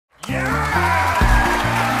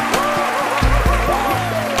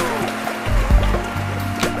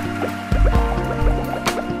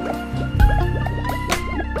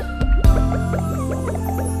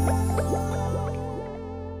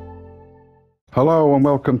Hello and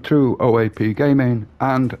welcome to OAP-Gaming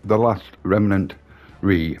and the Last Remnant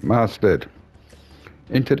Remastered.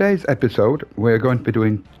 In today's episode we're going to be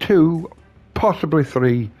doing 2, possibly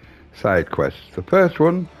 3 side quests. The first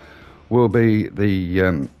one will be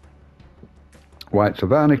the White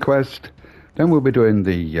Savannah quest, then we'll be doing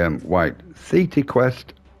the White City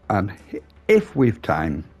quest, and if we've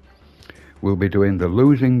time we'll be doing the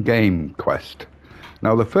Losing Game quest.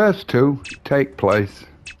 Now the first 2 take place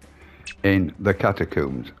in the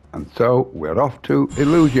catacombs, and so we're off to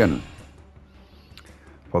Illusion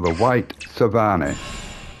for the White Savannah.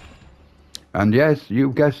 And yes,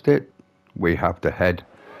 you guessed it, we have to head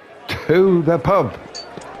to the pub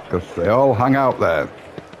because they all hang out there.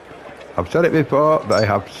 I've said it before, they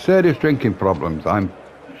have serious drinking problems, I'm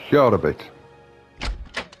sure of it.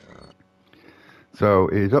 So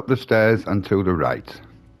he's up the stairs and to the right.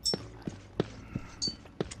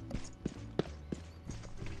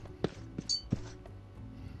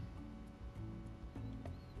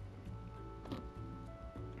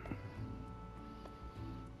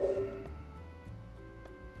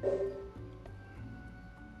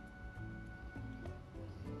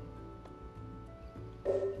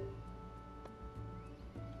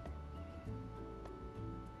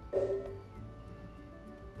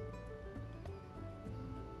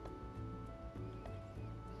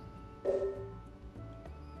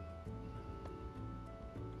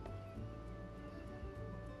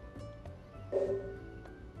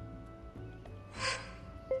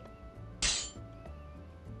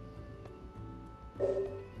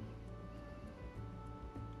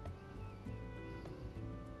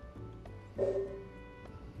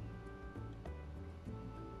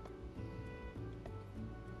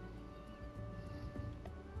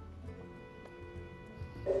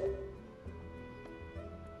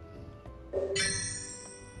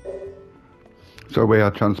 So we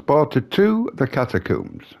are transported to the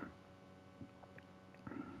catacombs.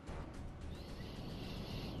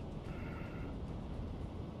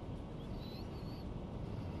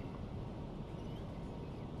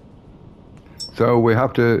 So we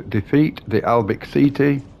have to defeat the Albic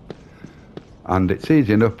City, and it's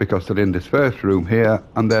easy enough because they're in this first room here,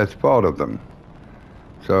 and there's 4 of them.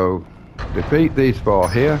 So defeat these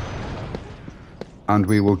 4 here, and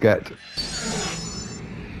we will get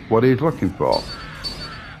what he's looking for.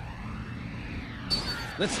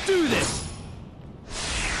 Let's do this!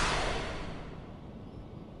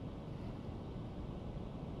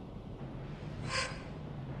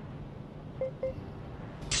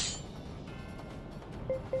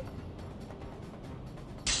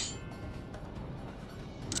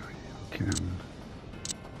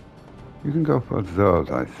 You can go for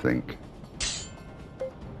those, I think.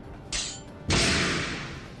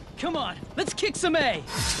 Come on, let's kick some A!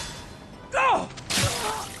 Go!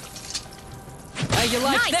 How you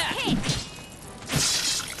like nice that? Hit.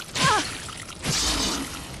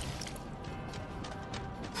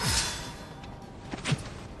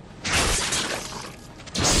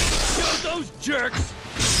 Kill those jerks!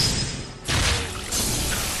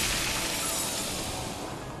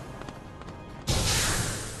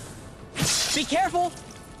 Be careful!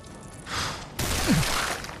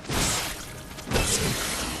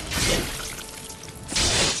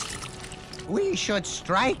 We should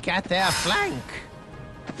strike at their flank.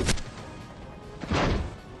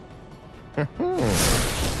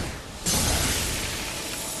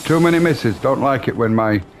 Too many misses. Don't like it when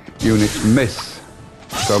my units miss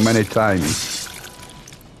so many times.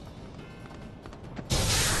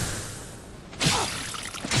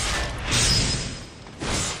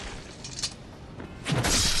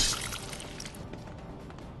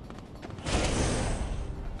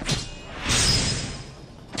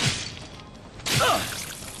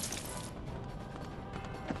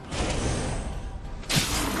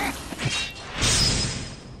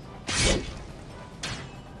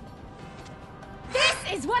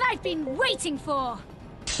 Is what I've been waiting for!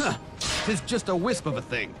 Huh. It's just a wisp of a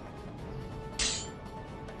thing.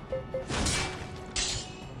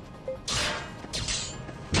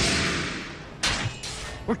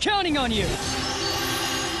 We're counting on you!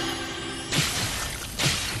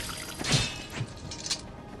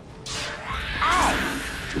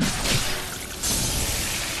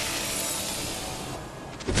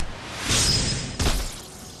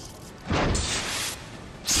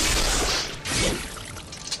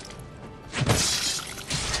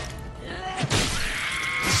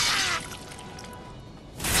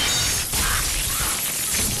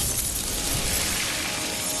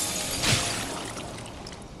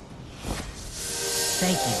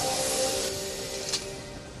 Thank you.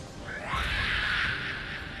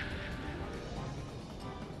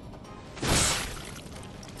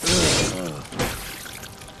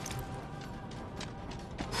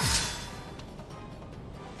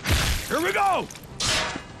 Here we go!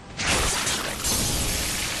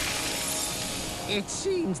 It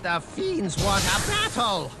seems the fiends want a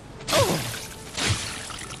battle. Oh.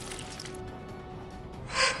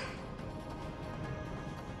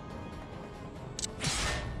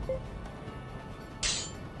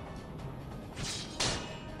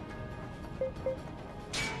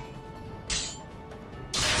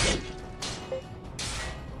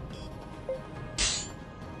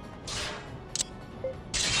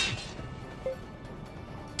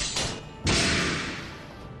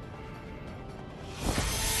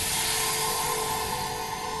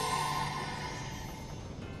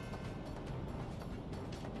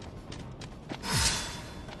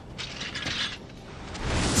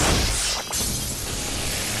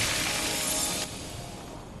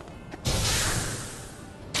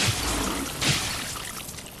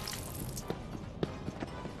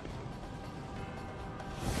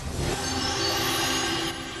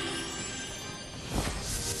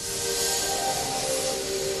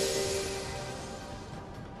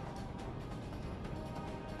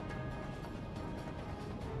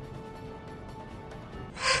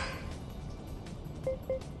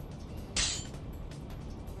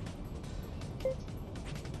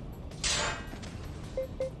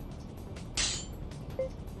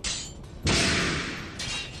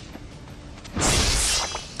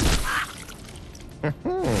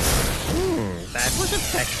 That was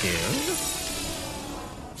effective.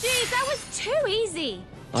 Geez, that was too easy.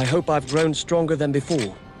 I hope I've grown stronger than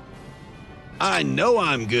before. I know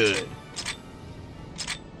I'm good.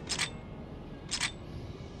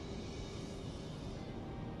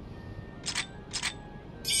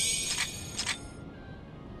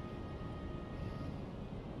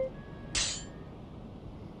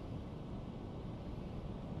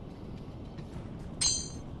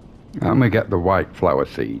 And we get the white flower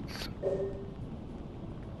seeds.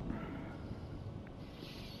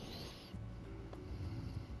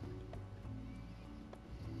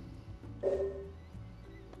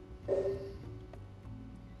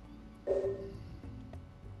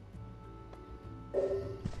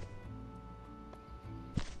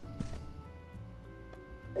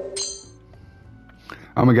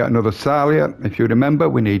 And we get another Salia. If you remember,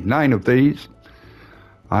 we need 9 of these.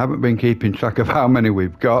 I haven't been keeping track of how many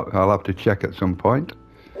we've got. I'll have to check at some point.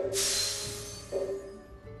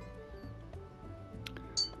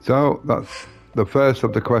 So that's the first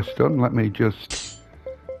of the quest done. Let me just...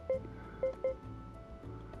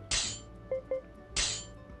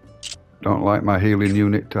 Don't like my healing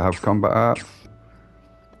unit to have combat arts.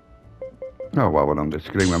 Oh, while we're on the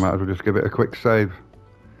screen, we might as well just give it a quick save.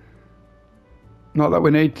 Not that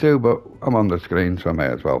we need to, but I'm on the screen, so I may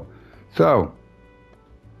as well. So,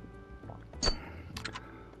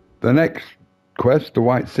 the next quest, the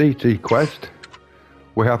White CT quest,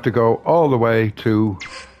 we have to go all the way to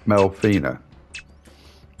Melfina.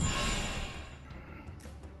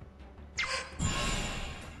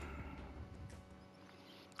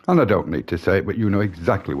 And I don't need to say it, but you know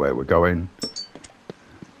exactly where we're going.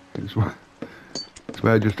 It's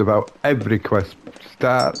where just about every quest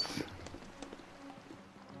starts.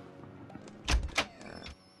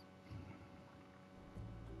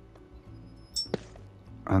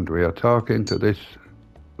 And we are talking to this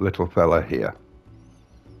little fella here.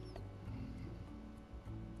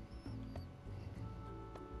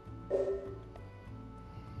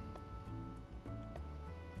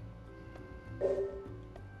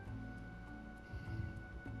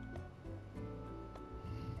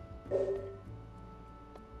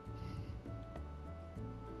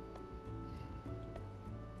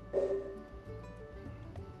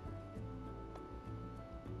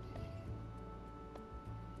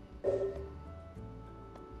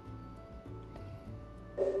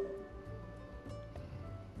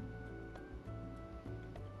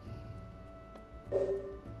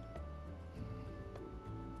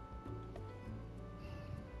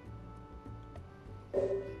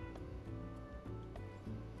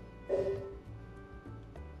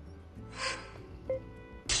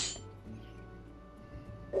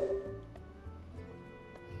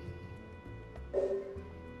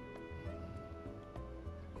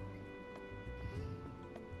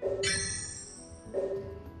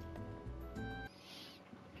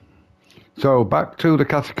 So back to the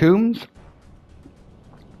catacombs,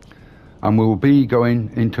 and we'll be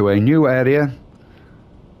going into a new area.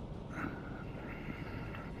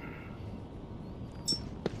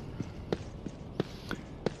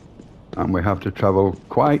 And we have to travel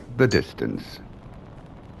quite the distance.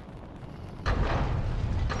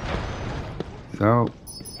 So,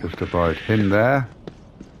 just avoid him there.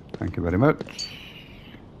 Thank you very much.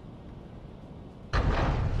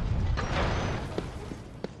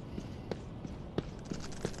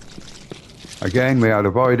 Again, we are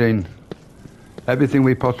avoiding everything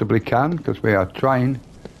we possibly can because we are trying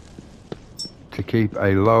to keep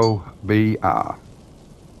a low BR.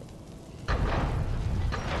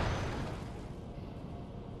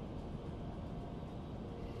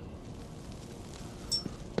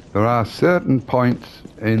 There are certain points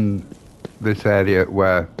in this area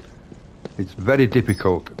where it's very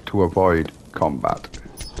difficult to avoid combat.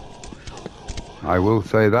 I will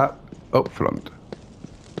say that up front.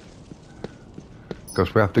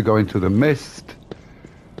 Because we have to go into the mist,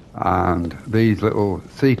 and these little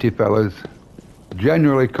seedy fellas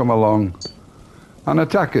generally come along and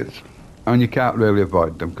attack us, and you can't really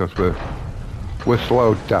avoid them because we're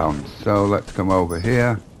slowed down. So let's come over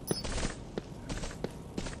here.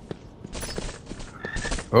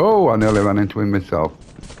 Oh, I nearly ran into him myself.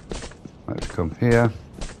 Let's come here.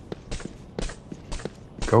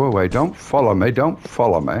 Go away, don't follow me, don't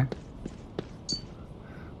follow me.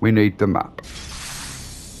 We need the map.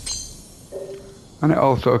 And it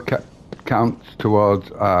also counts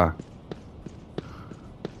towards our,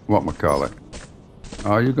 whatchamacallit.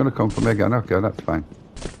 Oh, you're going to come for me again? Okay, that's fine.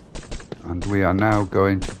 And we are now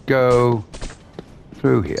going to go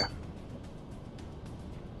through here.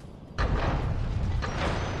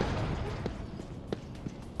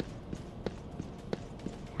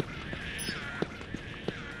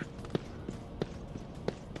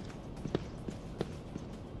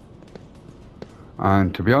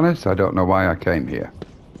 And to be honest, I don't know why I came here.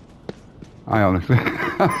 I honestly...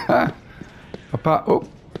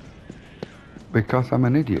 because I'm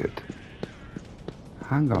an idiot.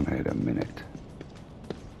 Hang on here a minute.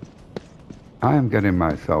 I am getting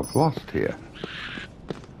myself lost here.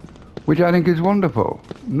 Which I think is wonderful.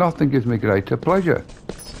 Nothing gives me greater pleasure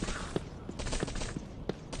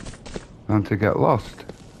than to get lost.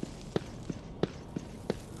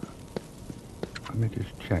 Let me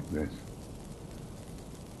just check this.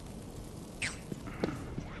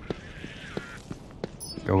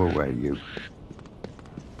 Go away, you.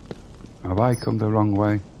 Have I come the wrong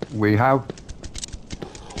way? We have.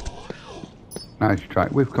 Nice try.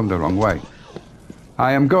 We've come the wrong way.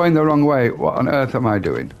 I am going the wrong way. What on earth am I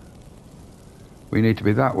doing? We need to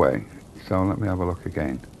be that way. So let me have a look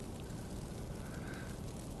again.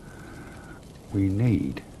 We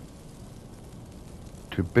need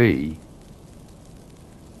to be...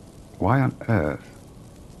 Why on earth?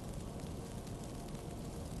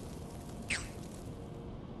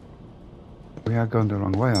 We are going the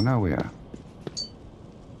wrong way, I know we are.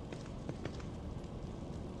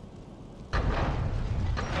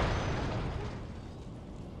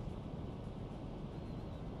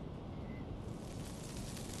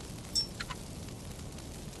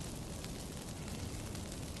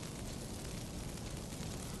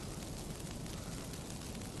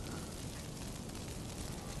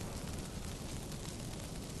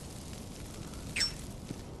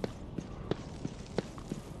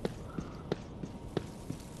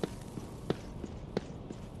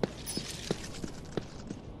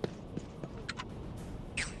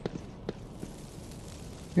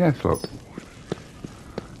 Yes, look.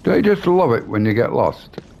 Don't you just love it when you get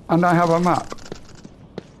lost? And I have a map.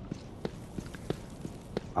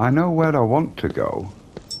 I know where I want to go.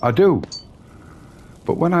 I do.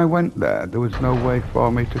 But when I went there was no way for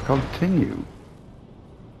me to continue.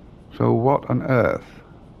 So what on earth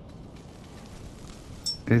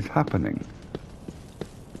is happening?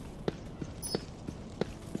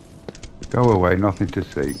 Go away, nothing to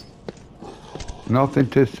see. Nothing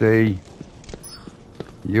to see.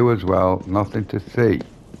 You as well, nothing to see.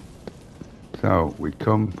 So we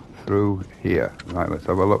come through here. Right, let's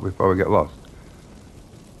have a look before we get lost.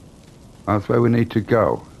 That's where we need to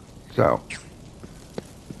go. So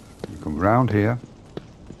we come round here.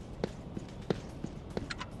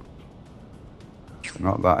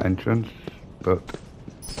 Not that entrance, but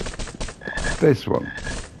this one.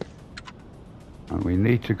 And we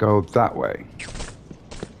need to go that way.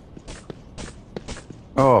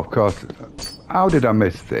 Oh, of course. How did I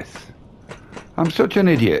miss this? I'm such an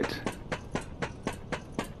idiot.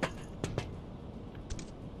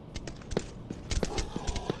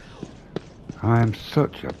 I am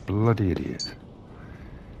such a bloody idiot.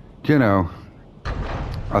 Do you know,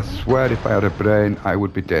 I swear if I had a brain, I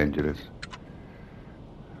would be dangerous.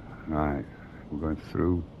 Right, we're going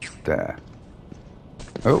through there.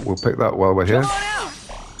 Oh, we'll pick that while we're here.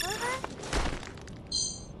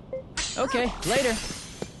 Okay, later.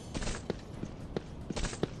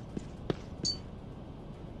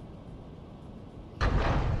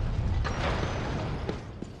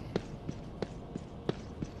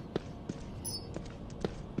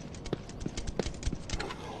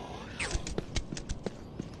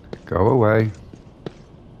 Go away.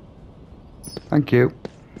 Thank you.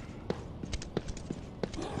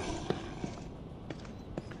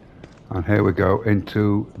 And here we go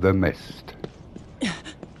into the mist.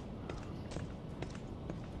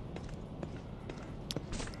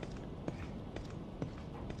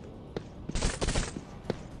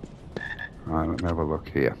 Right, let me have a look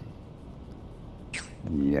here.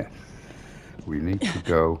 Yes, we need to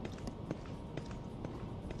go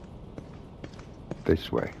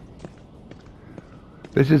this way.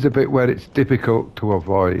 This is a bit where it's difficult to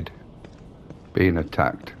avoid being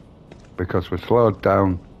attacked because we're slowed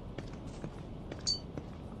down.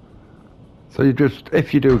 So you just,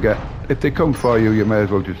 if they come for you, you may as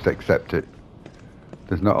well just accept it.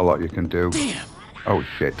 There's not a lot you can do. Damn. Oh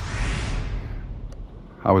shit.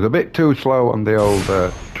 I was a bit too slow on the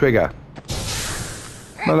old trigger.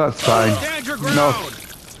 But that's fine. Stand your ground.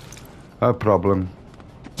 No problem.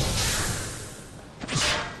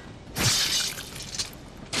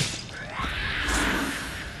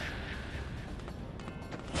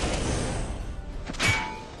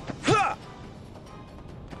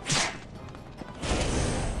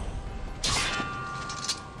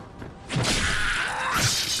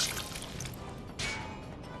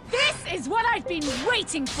 Is what I've been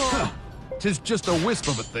waiting for. Tis just a wisp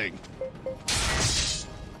of a thing.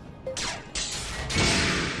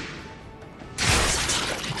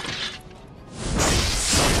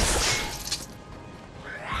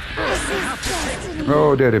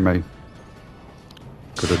 Oh dearie me.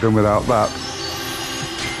 Could have done without that.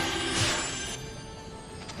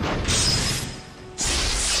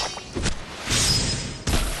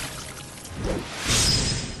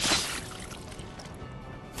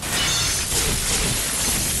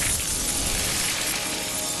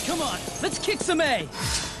 Come on, let's kick some A.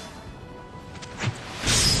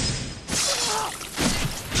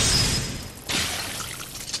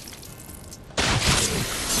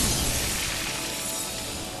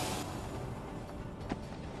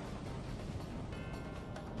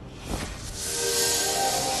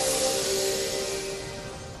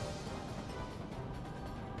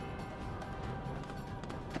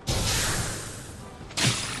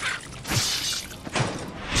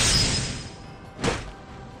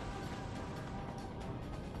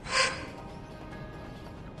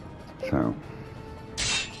 So,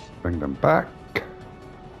 bring them back.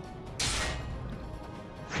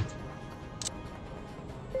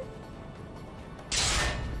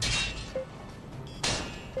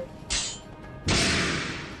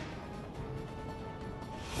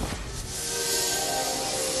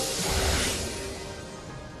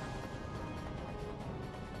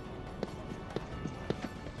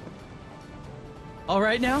 All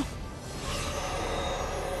right now?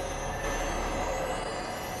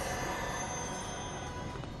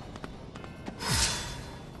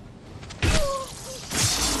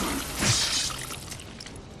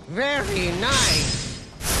 Very nice.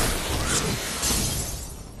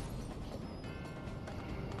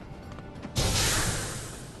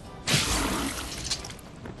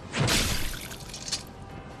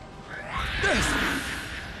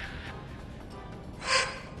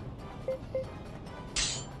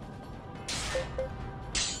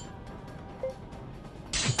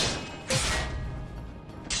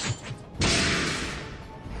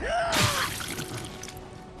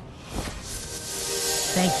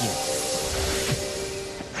 Thank you.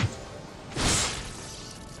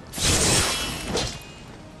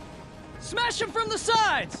 Smash him from the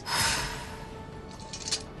sides!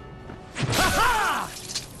 Ha-ha!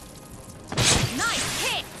 Nice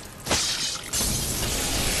hit.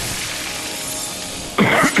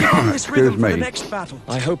 This rhythm for me. the next battle.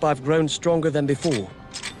 I hope I've grown stronger than before.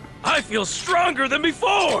 I feel stronger than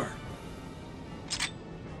before.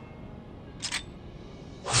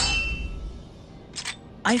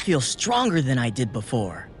 I feel stronger than I did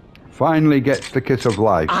before. Finally gets the kiss of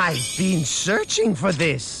life. I've been searching for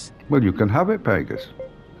this. Well, you can have it, Pegasus.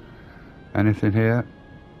 Anything here?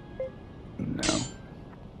 No.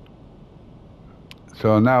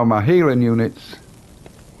 So now my healing units.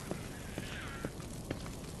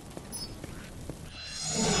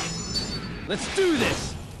 Let's do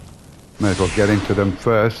this. May as well get into them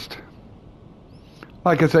first.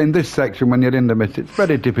 Like I say, in this section, when you're in the mist, it's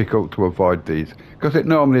very difficult to avoid these, because it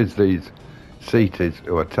normally is these CTs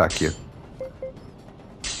who attack you.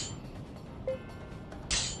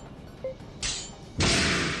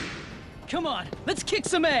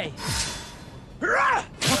 some A!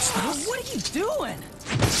 What's this? What are you doing?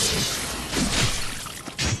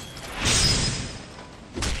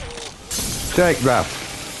 Take that.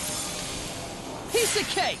 Piece of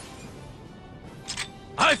cake!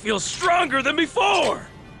 I feel stronger than before!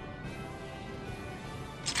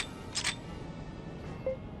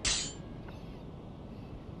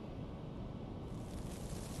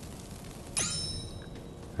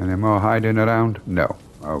 Any more hiding around? No.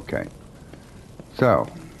 Okay. So,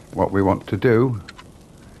 what we want to do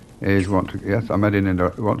is yes, I'm heading in.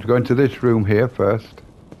 We want to go into this room here first.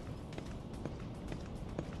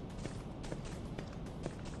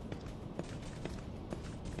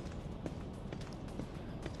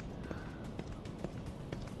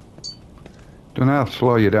 Don't know, I'll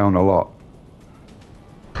slow you down a lot.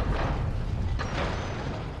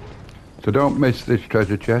 So don't miss this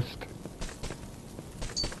treasure chest.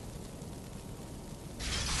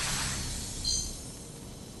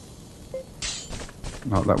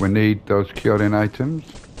 Not that we need those curing items.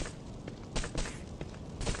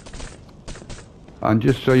 And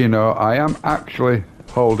just so you know, I am actually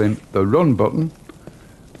holding the run button,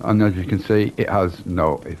 and as you can see, it has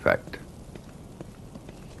no effect.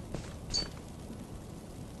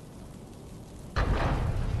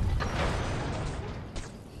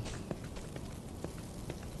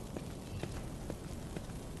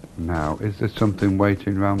 Now, is there something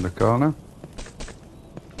waiting round the corner?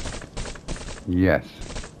 Yes.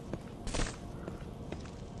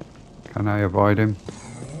 Can I avoid him?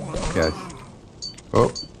 Yes.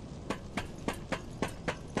 Oh.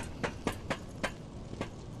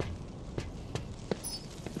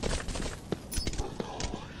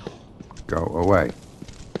 Go away.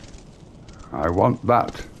 I want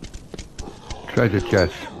that treasure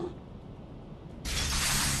chest.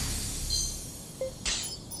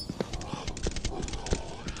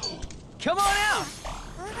 Come on out!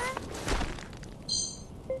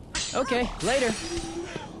 Okay, later.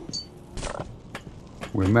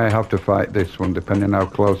 We may have to fight this one depending how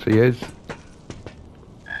close he is.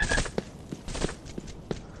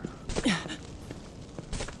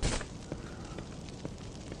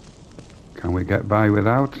 Can we get by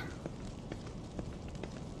without?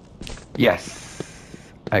 Yes!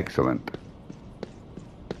 Excellent.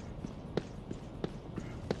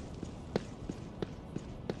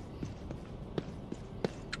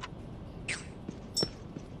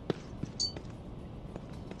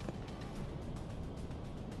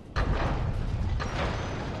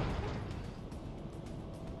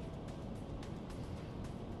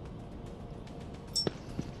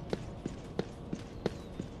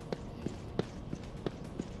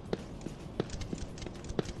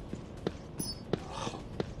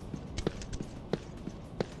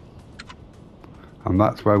 And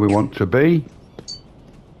that's where we want to be.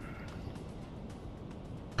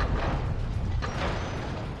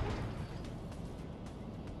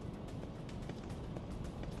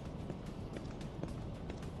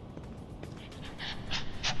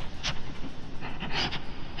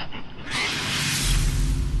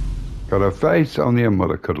 Got a face only a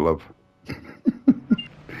mother could love.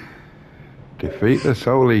 Defeat the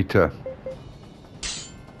Soul Eater.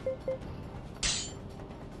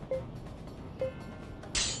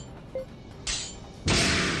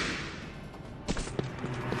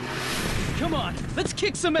 Come on, let's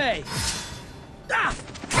kick some A! Ah!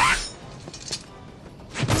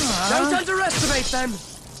 Don't underestimate them!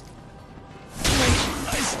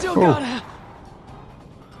 I still gotta...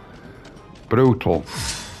 Brutal.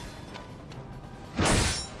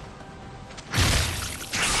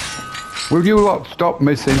 Will you lot stop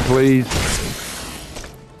missing, please?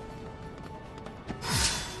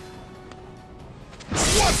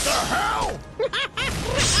 What the hell?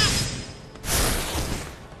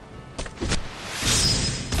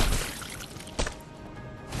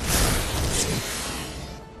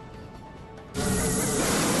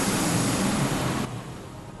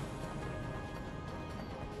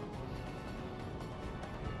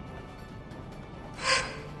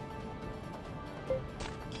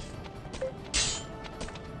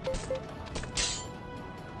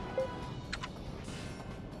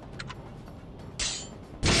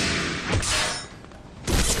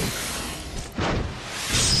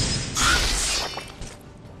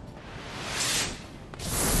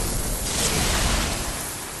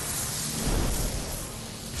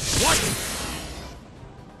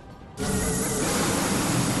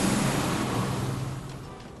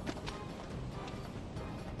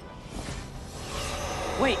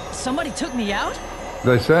 Wait, somebody took me out?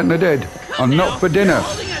 They certainly did. And not for dinner.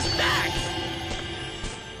 Holding us back!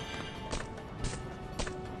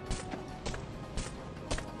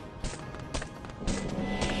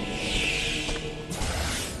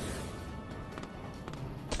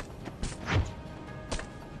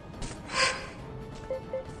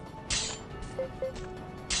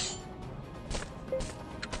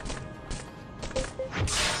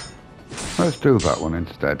 Let's do that one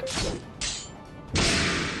instead.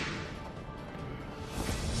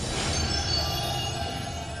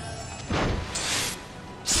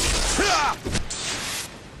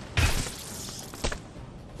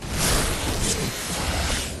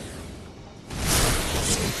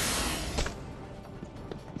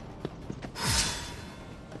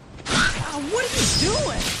 What are you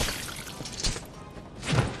doing?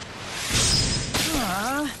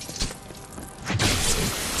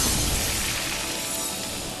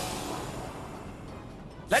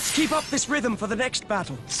 Let's keep up this rhythm for the next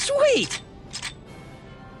battle. Sweet!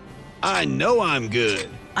 I know I'm good.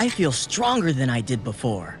 I feel stronger than I did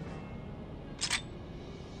before.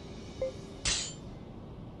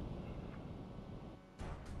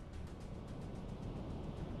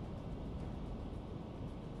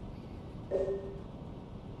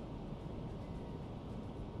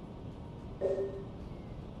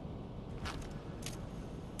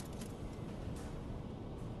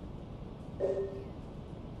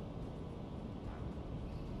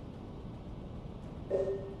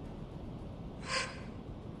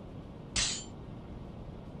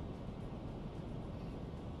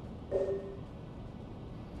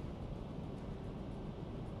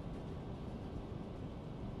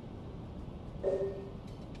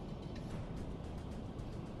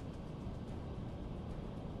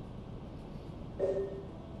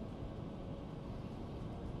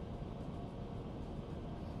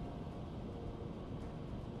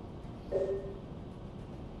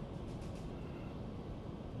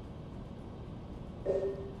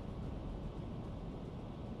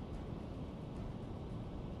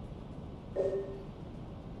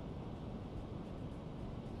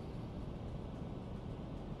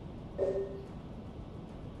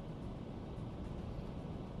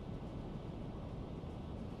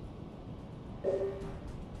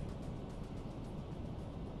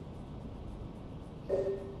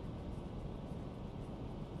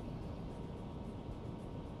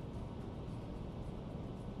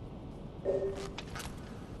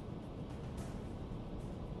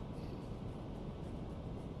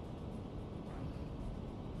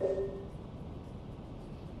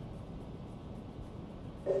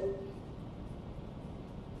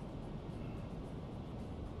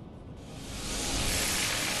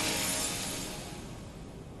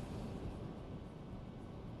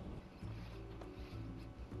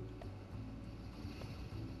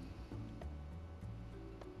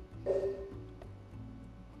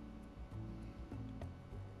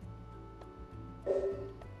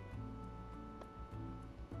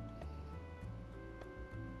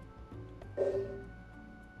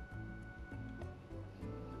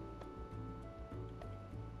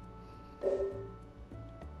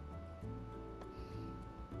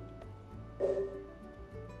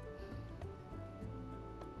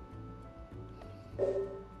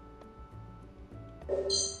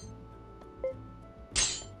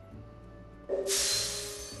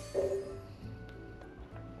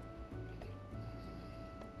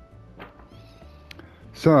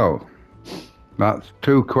 So, that's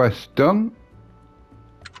 2 quests done.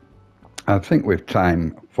 I think we've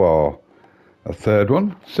time for a 3rd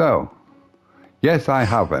one. So, yes, I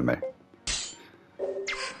have, Emmy.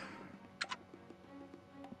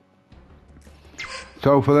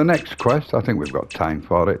 So for the next quest, I think we've got time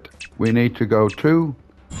for it. We need to go to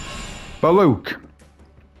Baluk.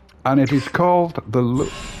 And it is called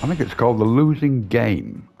I think it's called the Losing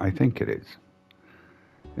Game. I think it is,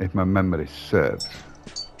 if my memory serves.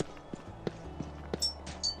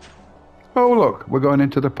 Oh look, we're going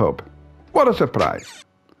into the pub. What a surprise.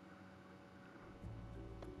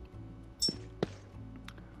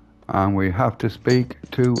 And we have to speak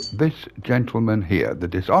to this gentleman here, the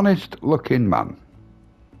dishonest looking man.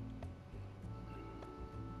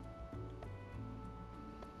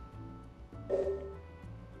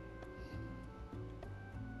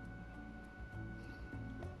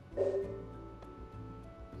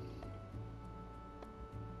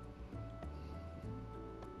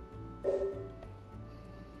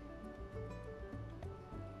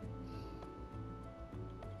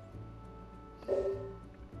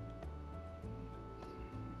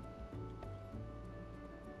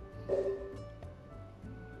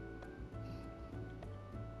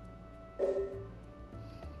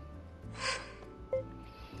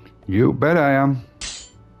 You bet I am.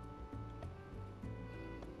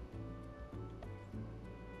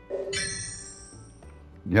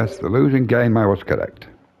 Yes, the losing game, I was correct.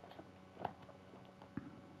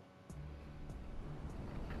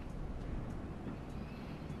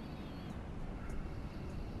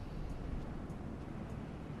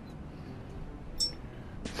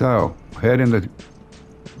 So, here in the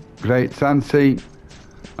Great Sand Sea,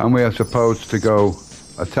 and we are supposed to go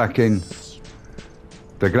attacking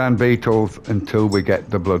the Grand Beetles until we get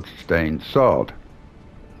the blood-stained sword.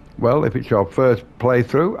 Well, if it's your first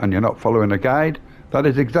playthrough and you're not following a guide, that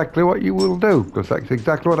is exactly what you will do, because that's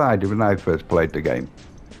exactly what I did when I first played the game.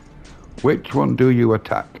 Which one do you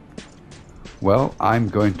attack? Well, I'm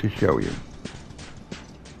going to show you.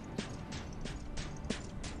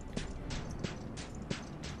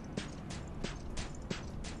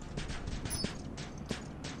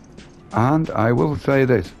 And I will say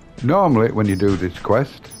this, normally when you do this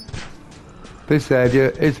quest, this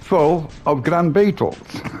area is full of Grand Beetles.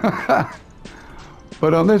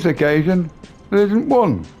 But on this occasion, there isn't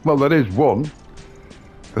one. Well, there is one,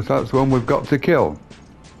 because that's the one we've got to kill.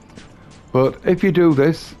 But if you do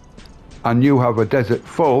this, and you have a desert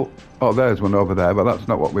full, oh, there's one over there, but that's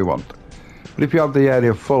not what we want. But if you have the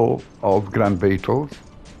area full of Grand Beetles,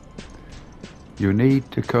 you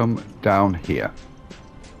need to come down here.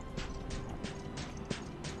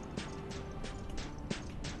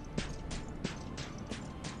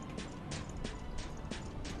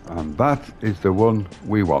 And that is the one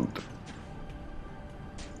we want.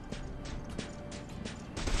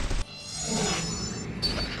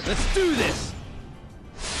 Let's do this!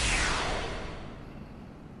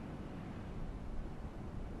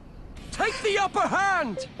 Take the upper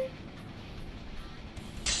hand!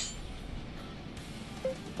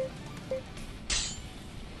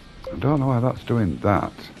 I don't know why that's doing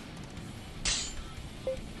that.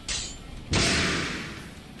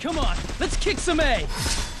 Come on, let's kick some A!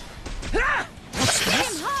 Ah! Hit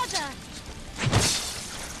him harder!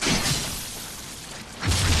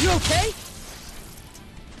 You okay?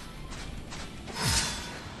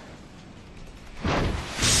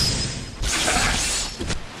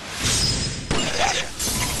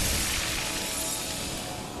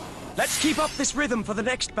 Let's keep up this rhythm for the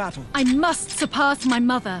next battle. I must surpass my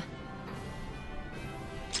mother.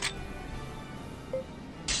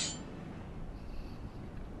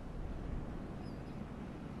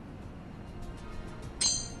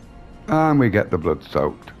 And we get the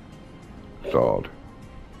blood-soaked sword.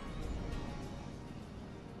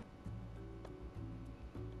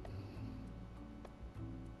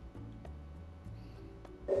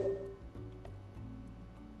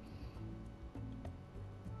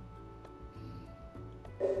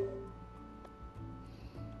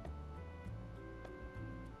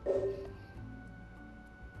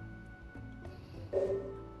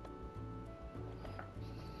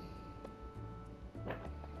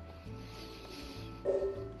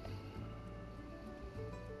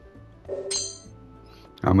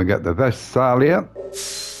 And we get the Vessalia.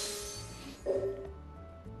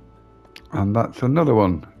 And that's another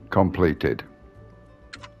one completed.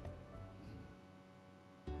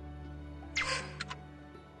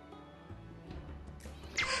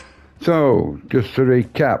 So, just to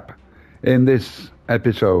recap, in this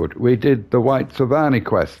episode we did the White Savani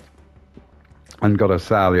quest and got a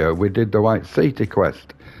Salia. We did the White City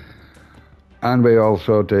quest. And we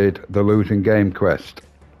also did the Losing Game quest.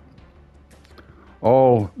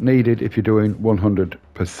 All needed if you're doing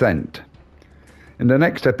 100%. In the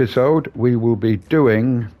next episode, we will be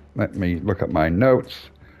doing, let me look at my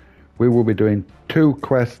notes, we will be doing 2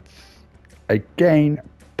 quests, again,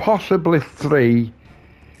 possibly 3,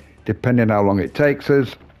 depending how long it takes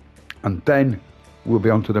us, and then we'll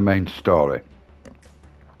be on to the main story.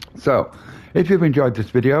 So, if you've enjoyed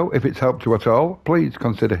this video, if it's helped you at all, please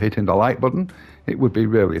consider hitting the like button. It would be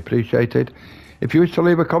really appreciated. If you wish to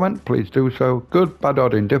leave a comment, please do so. Good, bad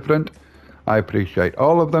or indifferent. I appreciate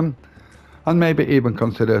all of them. And maybe even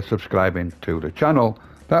consider subscribing to the channel.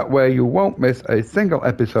 That way you won't miss a single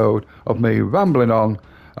episode of me rambling on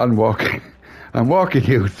and walking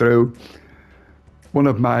you through one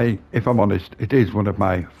of my, if I'm honest, it is one of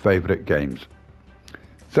my favourite games.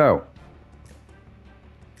 So,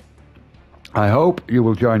 I hope you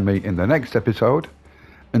will join me in the next episode.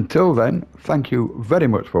 Until then, thank you very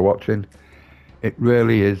much for watching. It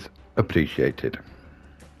really is appreciated.